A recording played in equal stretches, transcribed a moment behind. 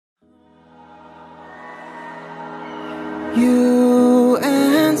You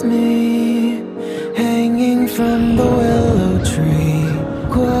and me, hanging from the willow tree,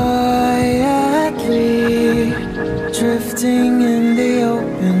 quietly drifting in the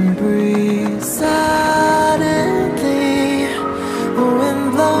open breeze. Suddenly, the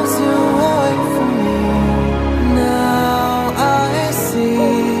wind blows you away from me. Now I see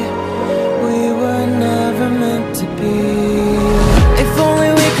we were never meant to be. If only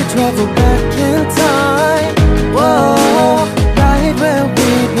we could travel back in time. Whoa, right where we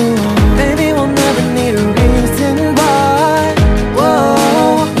belong. Maybe we'll never need a reason why.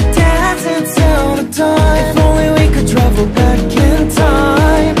 Whoa, dancing till the dawn. If only we could travel back in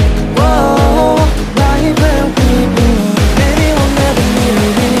time. Whoa, right where we belong. Maybe we'll never need a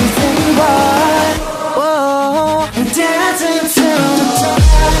reason why. Whoa, dancing till the dawn.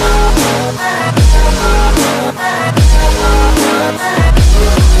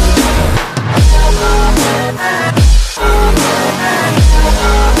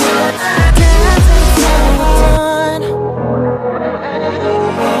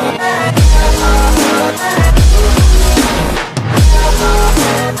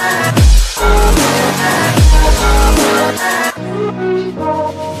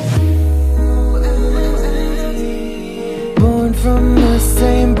 Born from the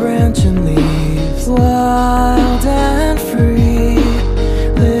same branch and leaves, wild and free,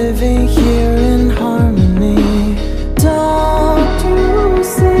 living here in harmony. Don't you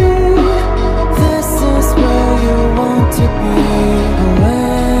see, this is where you want to be. But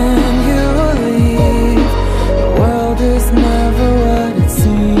when you leave, the world is never what it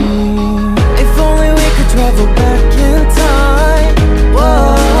seems. If only we could travel back in time.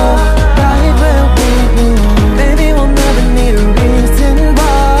 Whoa, right where we belong. Maybe we'll never need a reason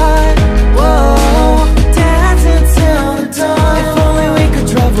why. Whoa, dancing till the dawn. If only we could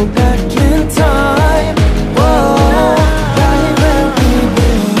travel back in time. Whoa, right where we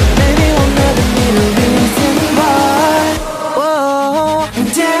belong. Maybe we'll never need a reason why. Whoa,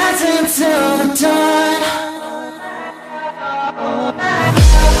 dancing till the dawn.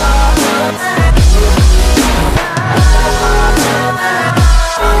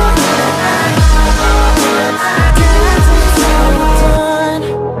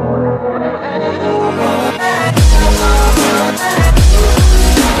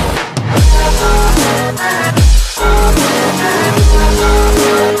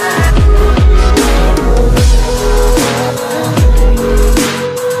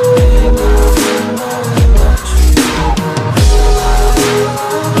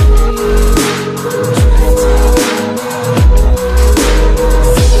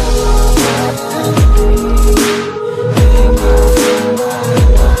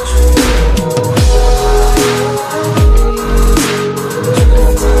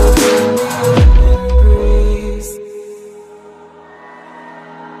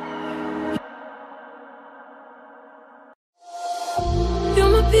 You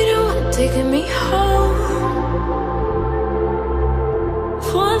might be the one taking me home.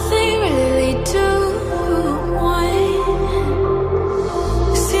 One thing really lead to one.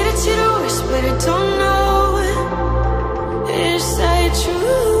 See that you're the worst, but I don't know. Is that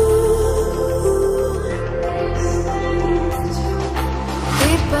true?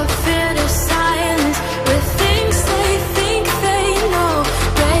 People fear the silence with things they think they know.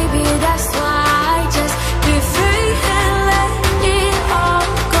 Baby, that's why I just be free and let it all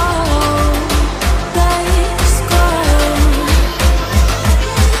go. Let's go.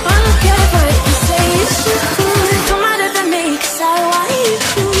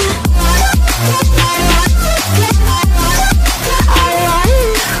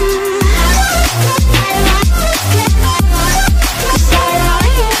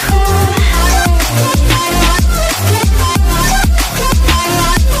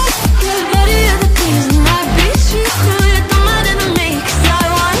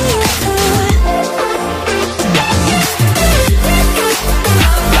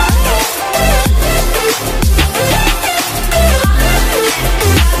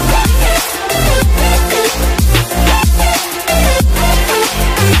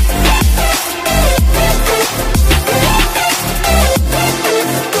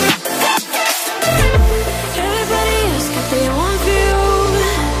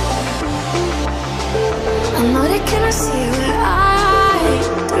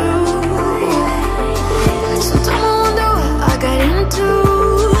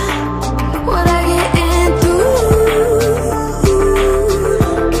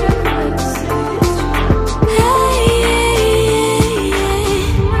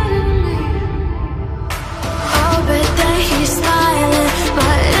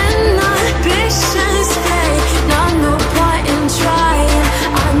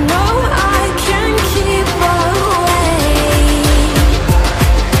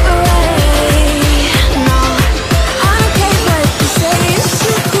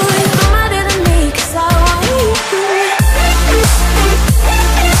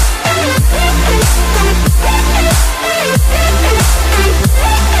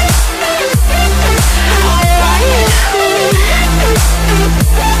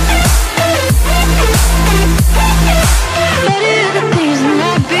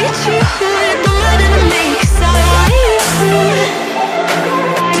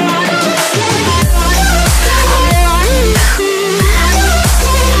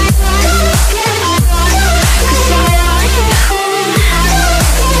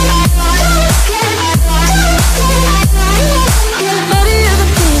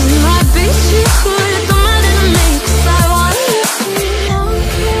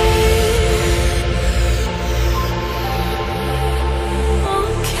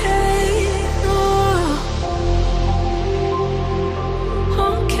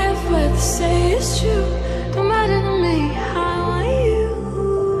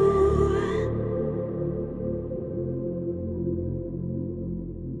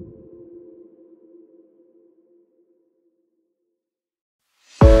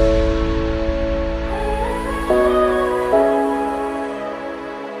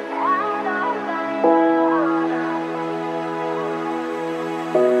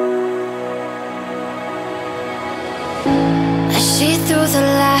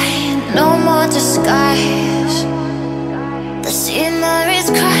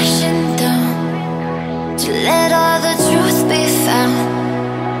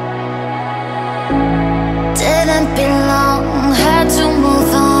 didn't belong, had to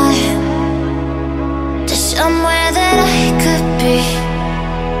move on to somewhere that I could be.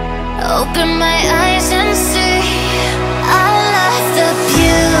 Open my eyes and see I love the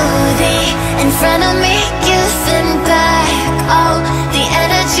beauty in front of me, giving back all the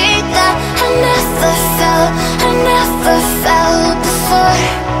energy that I never felt before.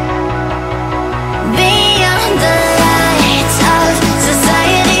 Beyond the lights of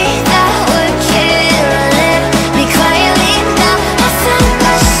society that were killing me quietly, now I found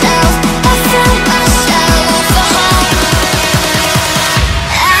myself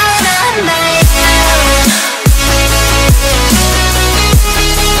out of my head.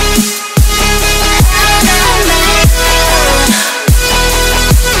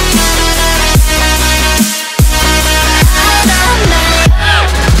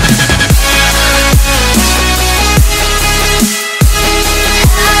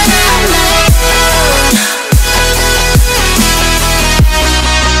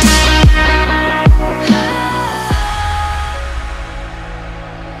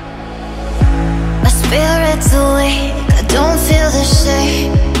 My spirit's awake, I don't feel the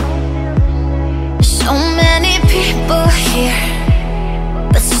same. So many people here,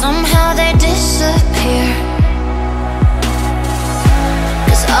 but somehow they disappear.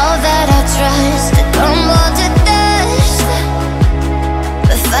 'Cause all that I tries to crumble to dust,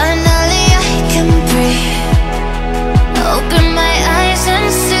 but finally I can breathe. Open my eyes and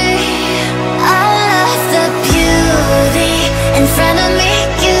see I love the beauty in front of me,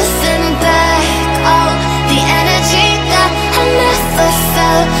 giving back all the energy that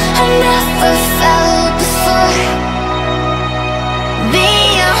I never felt before.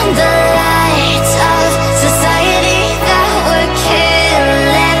 Beyond the lights of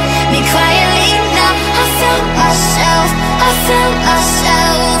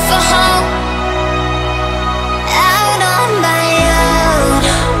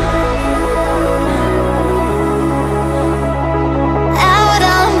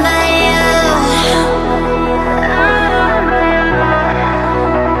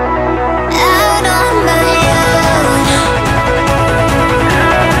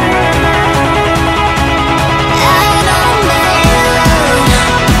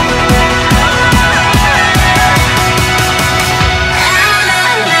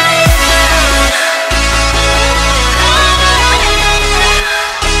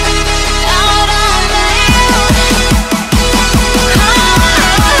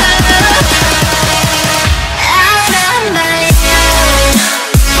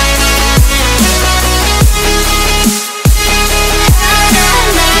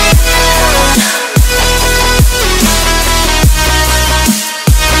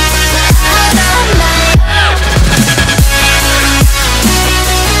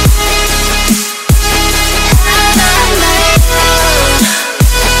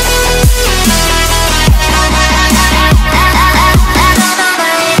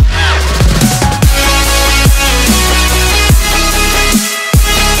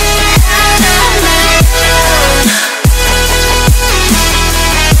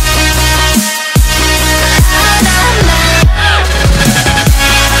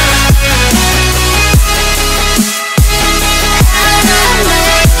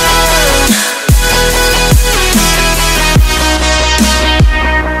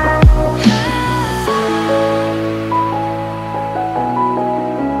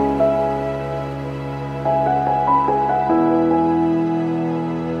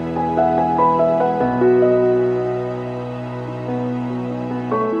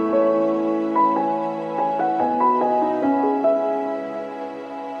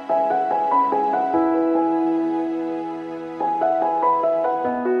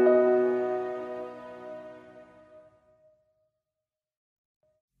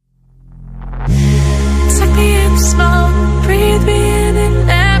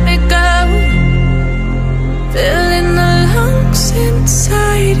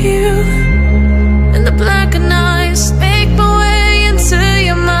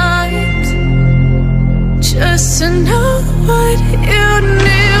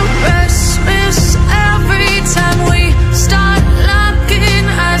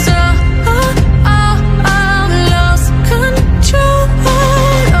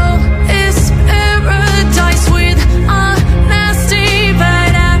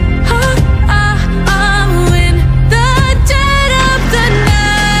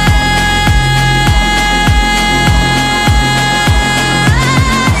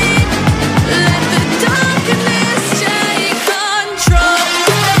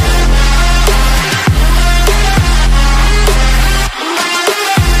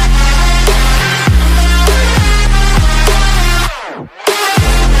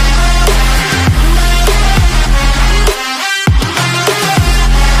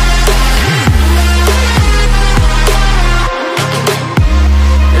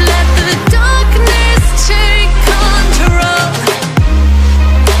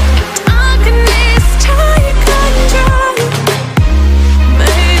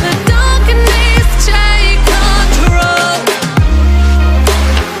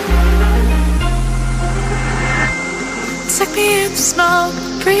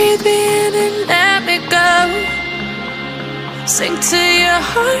breathe me in and let me go. Sink to your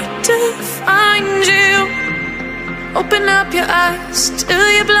heart to find you. Open up your eyes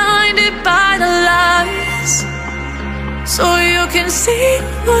till you're blinded by the lies, so you can see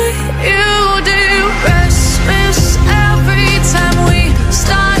what you do. Restless every time we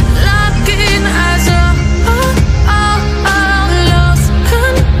start locking as a lost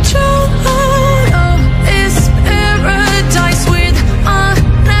control. Oh, it's paradise with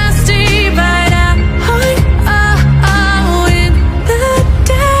honesty, but I'm in the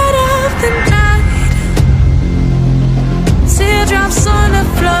dead of the night. Teardrops on the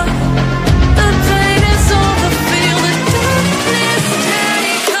floor. The pain is over. Feel the darkness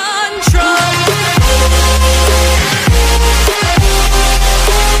take control.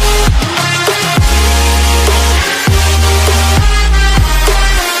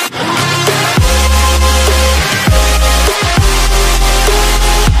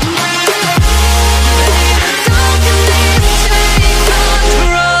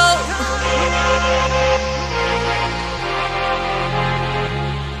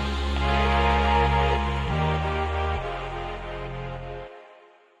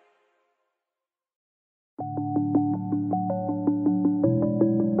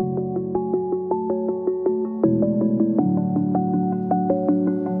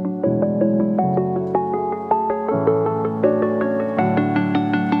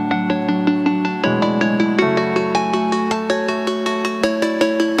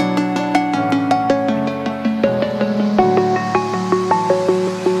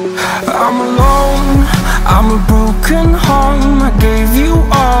 I'm alone, I'm a broken home. I gave you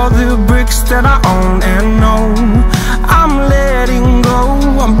all the bricks that I own and know. I'm letting go,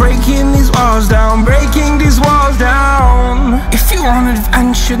 I'm breaking these walls down, breaking these walls down. If you want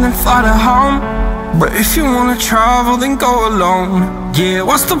adventure, then fly to home. But if you wanna travel, then go alone. Yeah,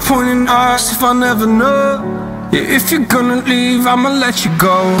 what's the point in us if I never know? Yeah, if you're gonna leave, I'ma let you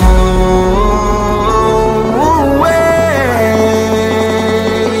go.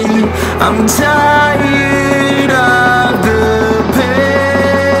 I'm tired